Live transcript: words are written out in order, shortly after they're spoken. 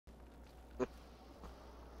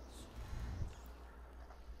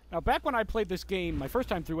Now, back when I played this game, my first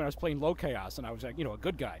time through when I was playing low chaos, and I was, you know, a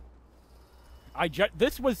good guy,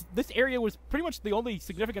 this area was pretty much the only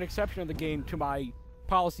significant exception in the game to my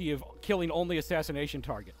policy of killing only assassination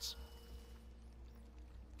targets.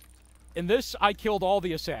 In this, I killed all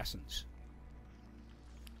the assassins.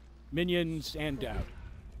 Minions and Daud.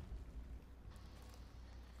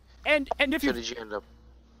 And if you... So did you end up...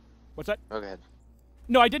 What's that? Oh, go ahead.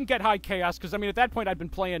 No, I didn't get high chaos, because, I mean, at that point I'd been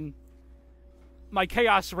playing... My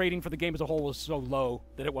chaos rating for the game as a whole was so low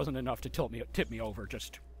that it wasn't enough to tip me over,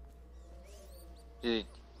 just...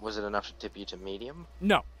 Was it enough to tip you to medium?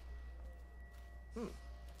 No.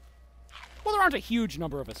 Well, there aren't a huge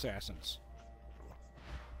number of assassins.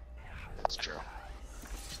 That's true.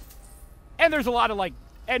 And there's a lot of, like...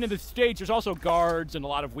 And in the stage, there's also guards and a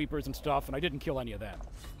lot of weepers and stuff, and I didn't kill any of them.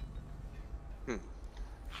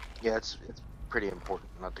 Yeah, it's pretty important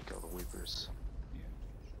not to kill the weepers.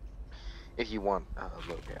 If you want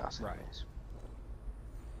low chaos, right? Anyways.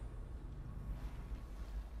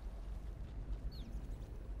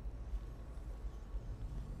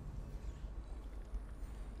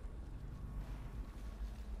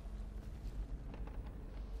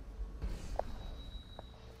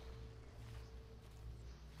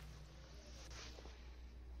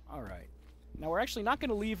 All right. Now we're actually not going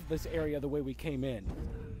to leave this area the way we came in,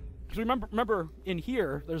 because remember in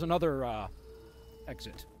here there's another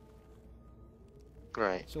exit.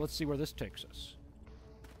 Right. So let's see where this takes us.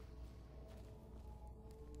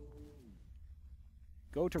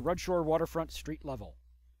 Go to Rudshore Waterfront Street level.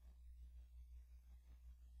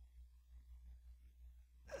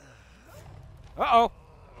 Uh-oh!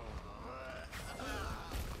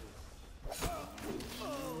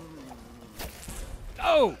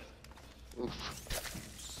 Oh!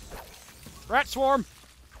 Oof. Rat swarm!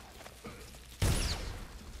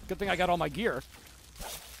 Good thing I got all my gear.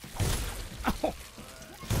 Oh!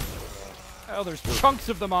 Oh, there's chunks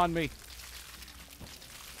of them on me.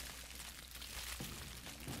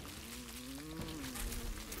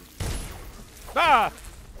 Ah!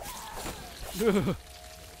 Ugh.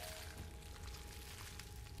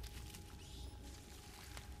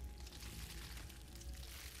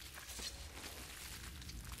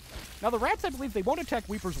 Now the rats, I believe, they won't attack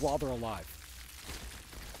weepers while they're alive.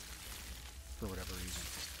 For whatever reason.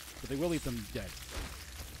 But they will eat them dead.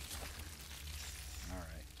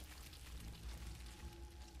 Alright.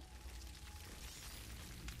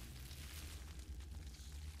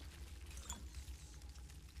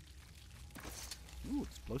 Ooh,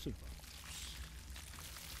 explosive bombs.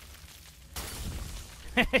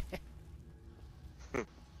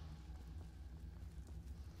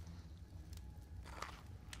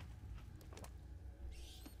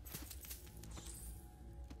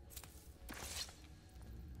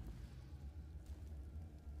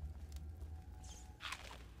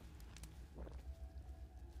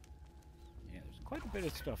 Quite a bit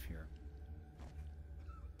of stuff here.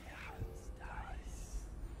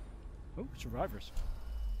 Oh, survivors.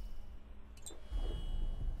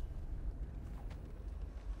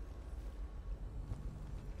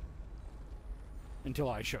 Until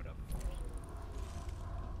I showed up.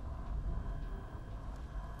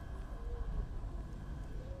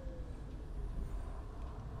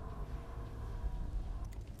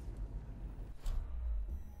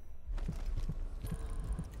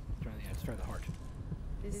 Let's try the heart.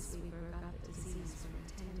 This weaver got the disease from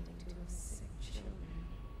attending to his sick children.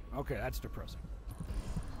 Okay, that's depressing.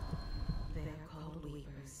 They are called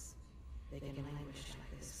weepers. They can languish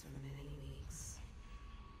like this for many weeks.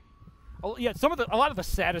 Oh yeah, a lot of the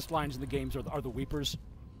saddest lines in the games are the weepers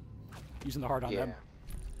using the heart on them.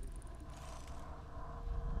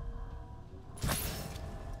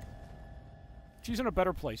 She's in a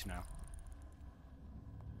better place now.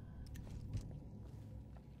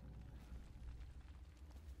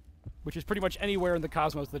 Which is pretty much anywhere in the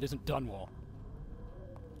cosmos that isn't Dunwall.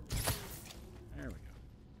 There we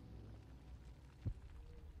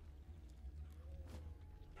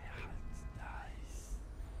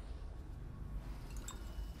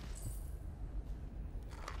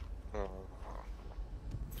go.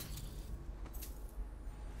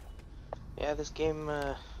 Yeah, this game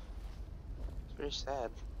is pretty sad.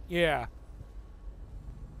 Yeah.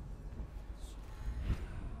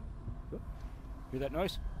 Oh, hear that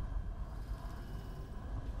noise?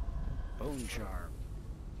 Bone charm.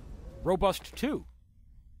 Robust 2.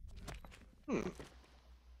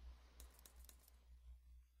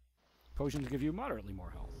 Potions give you moderately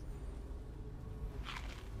more health.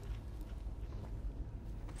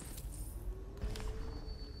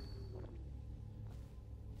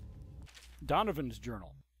 Donovan's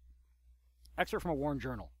journal. Excerpt from a worn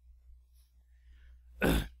journal.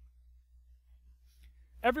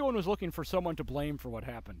 Everyone was looking for someone to blame for what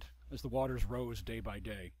happened, as the waters rose day by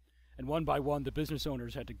day, and one by one the business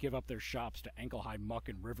owners had to give up their shops to ankle-high muck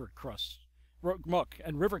and river crust.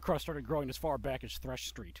 River crust started growing as far back as Thresh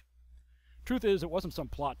Street. Truth is, it wasn't some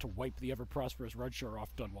plot to wipe the ever-prosperous Redshore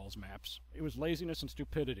off Dunwall's maps. It was laziness and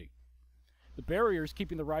stupidity. The barriers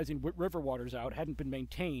keeping the rising river waters out hadn't been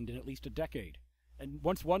maintained in at least a decade, and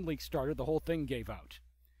once one leak started, the whole thing gave out.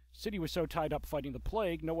 The city was so tied up fighting the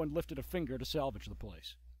plague, no one lifted a finger to salvage the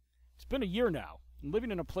place. It's been a year now, and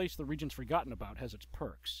living in a place the region's forgotten about has its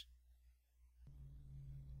perks.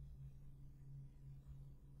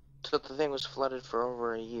 So the thing was flooded for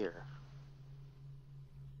over a year.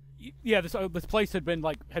 Yeah, this place had been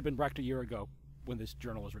wrecked a year ago when this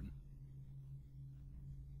journal was written.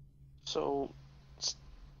 So,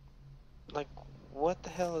 like, what the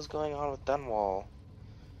hell is going on with Dunwall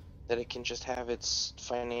that it can just have its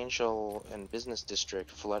financial and business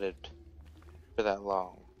district flooded for that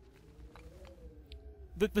long?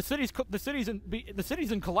 The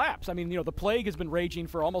city's in collapse. I mean, the plague has been raging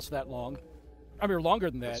for almost that long. I mean, longer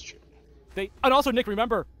than that. That's true. And also, Nick,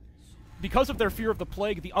 remember, because of their fear of the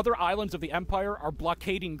plague, the other islands of the Empire are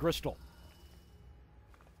blockading Bristol.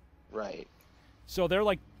 Right. So they're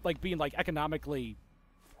being economically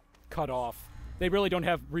cut off. They really don't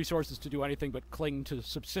have resources to do anything but cling to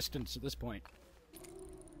subsistence at this point.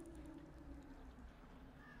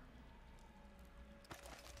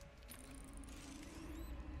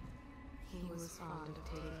 He was fond of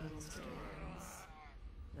taking stories,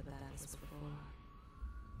 but that was before.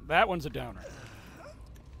 That one's a downer.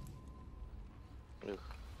 Ugh.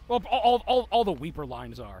 Well, all the Weeper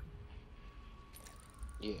lines are.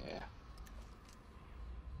 Yeah.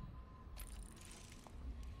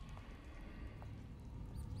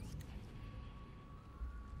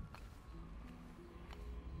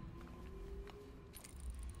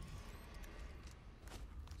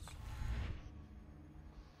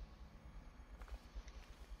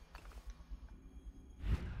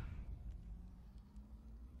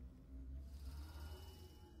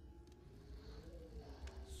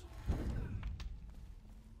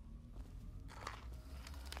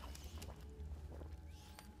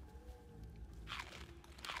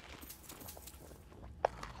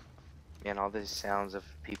 Man, all these sounds of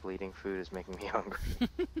people eating food is making me hungry.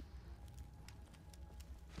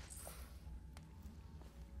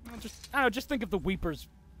 Just think of the Weepers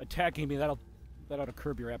attacking me. That ought to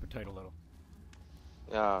curb your appetite a little.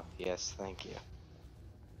 Oh, yes, thank you.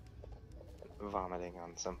 Vomiting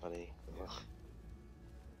on somebody. Ugh.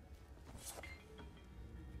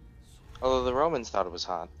 Although the Romans thought it was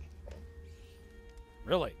hot.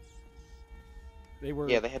 Really? They were.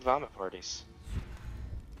 Yeah, they had vomit parties.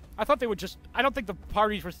 I thought they would just. I don't think the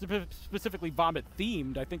parties were specifically vomit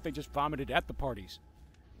themed. I think they just vomited at the parties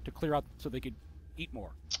to clear out so they could eat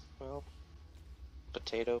more. Well,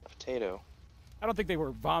 potato, potato. I don't think they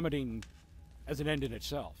were vomiting as an end in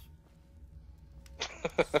itself.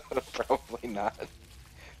 Probably not.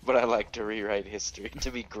 But I like to rewrite history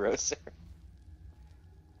to be grosser.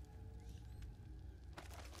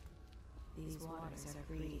 These waters are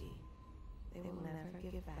greedy. They will never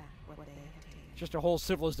give back what they have taken. Just a whole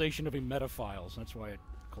civilization of emetophiles. That's why it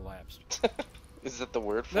collapsed. Is that the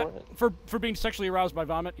word for it? For being sexually aroused by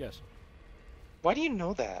vomit, yes. Why do you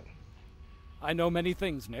know that? I know many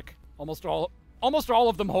things, Nick. Almost all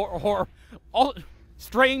of them all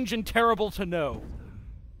strange and terrible to know.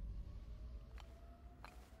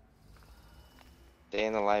 Day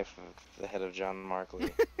in the life of the head of John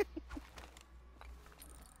Markley.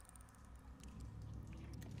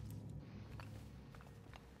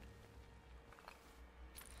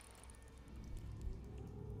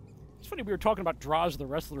 It's funny, we were talking about Draws the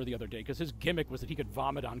wrestler the other day, because his gimmick was that he could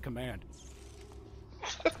vomit on command.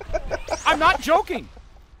 I'm not joking!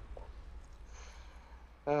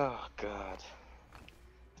 Oh, God.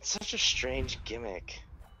 It's such a strange gimmick.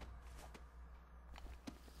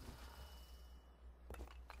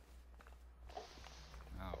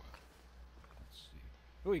 Oh, let's see.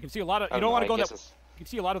 Oh, you can see a lot of. You I don't want to know, go I in that. guess You can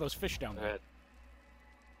see a lot of those fish down there.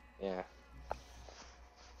 Yeah.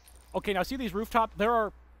 Okay, now see these rooftops?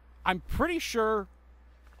 I'm pretty sure.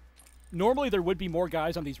 Normally there would be more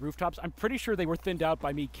guys on these rooftops. I'm pretty sure they were thinned out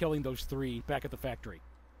by me killing those 3 back at the factory.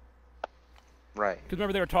 Right. Because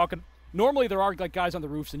remember they were talking. Normally there are guys on the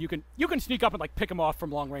roofs, and you can sneak up and pick them off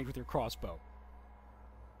from long range with your crossbow.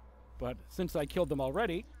 But since I killed them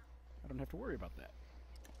already, I don't have to worry about that.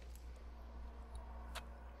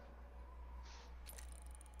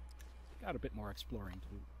 Got a bit more exploring to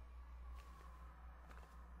do.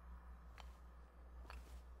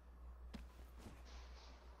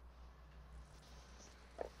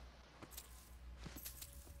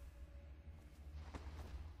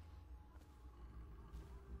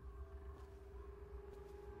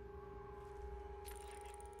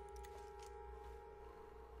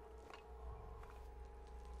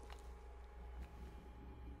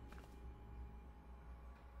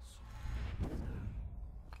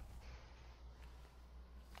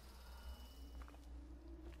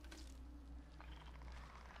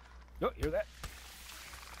 Oh, hear that?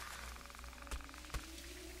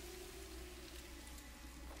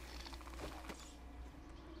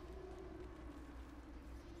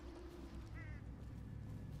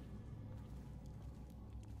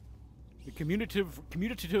 The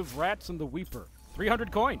commutative rats and the weeper.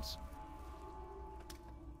 300 coins.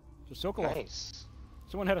 It's a Sokolov. Nice.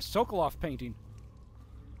 Someone had a Sokolov painting.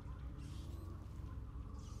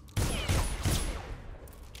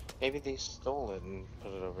 Maybe they stole it and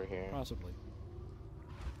put it over here. Possibly.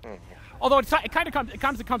 Hmm. Although it kind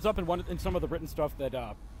of comes up in some of the written stuff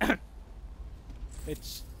that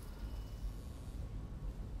it's.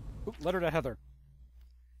 Oop, letter to Heather.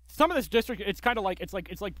 Some of this district, it's kind of like it's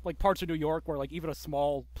like parts of New York where like even a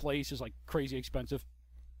small place is like crazy expensive.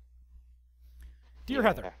 Dear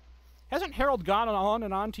Heather, hasn't Harold gone on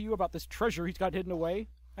and on to you about this treasure he's got hidden away?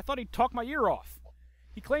 I thought he'd talk my ear off.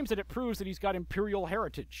 He claims that it proves that he's got imperial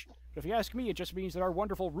heritage. But if you ask me, it just means that our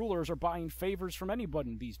wonderful rulers are buying favors from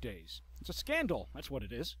anybody these days. It's a scandal, that's what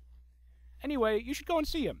it is. Anyway, you should go and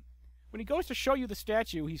see him. When he goes to show you the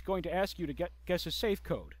statue, he's going to ask you to guess his safe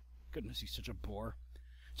code. Goodness, he's such a bore.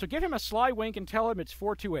 So give him a sly wink and tell him it's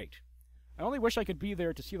 428. I only wish I could be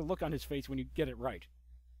there to see the look on his face when you get it right.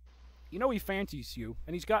 You know he fancies you,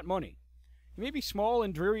 and he's got money. He may be small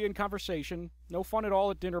and dreary in conversation, no fun at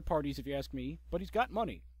all at dinner parties if you ask me, but he's got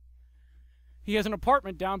money. He has an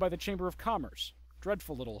apartment down by the Chamber of Commerce.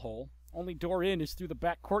 Dreadful little hole. Only door in is through the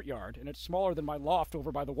back courtyard, and it's smaller than my loft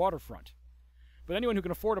over by the waterfront. But anyone who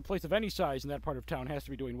can afford a place of any size in that part of town has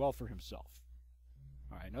to be doing well for himself.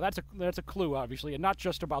 All right, now that's a clue, obviously, and not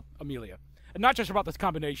just about Amelia. And not just about this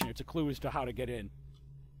combination, it's a clue as to how to get in.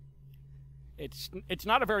 It's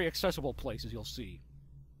not a very accessible place, as you'll see.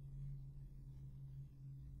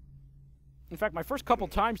 In fact, my first couple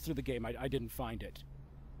times through the game, I didn't find it.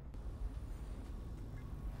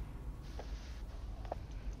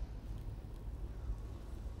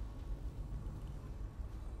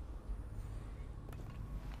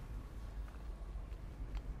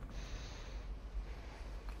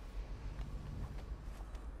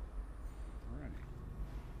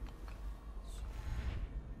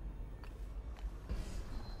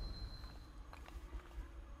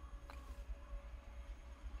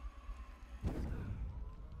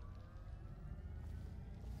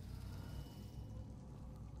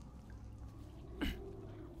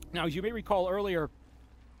 Now, as you may recall earlier,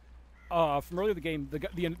 from earlier in the game,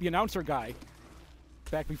 the announcer guy,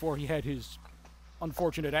 back before he had his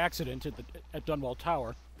unfortunate accident at Dunwall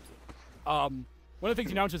Tower, one of the things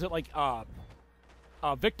he announced is that like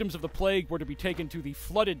victims of the plague were to be taken to the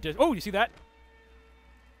flooded. Oh, you see that?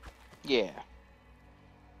 Yeah.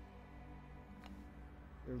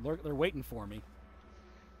 They're waiting for me.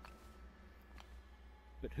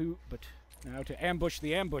 But now to ambush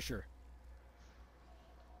the ambusher.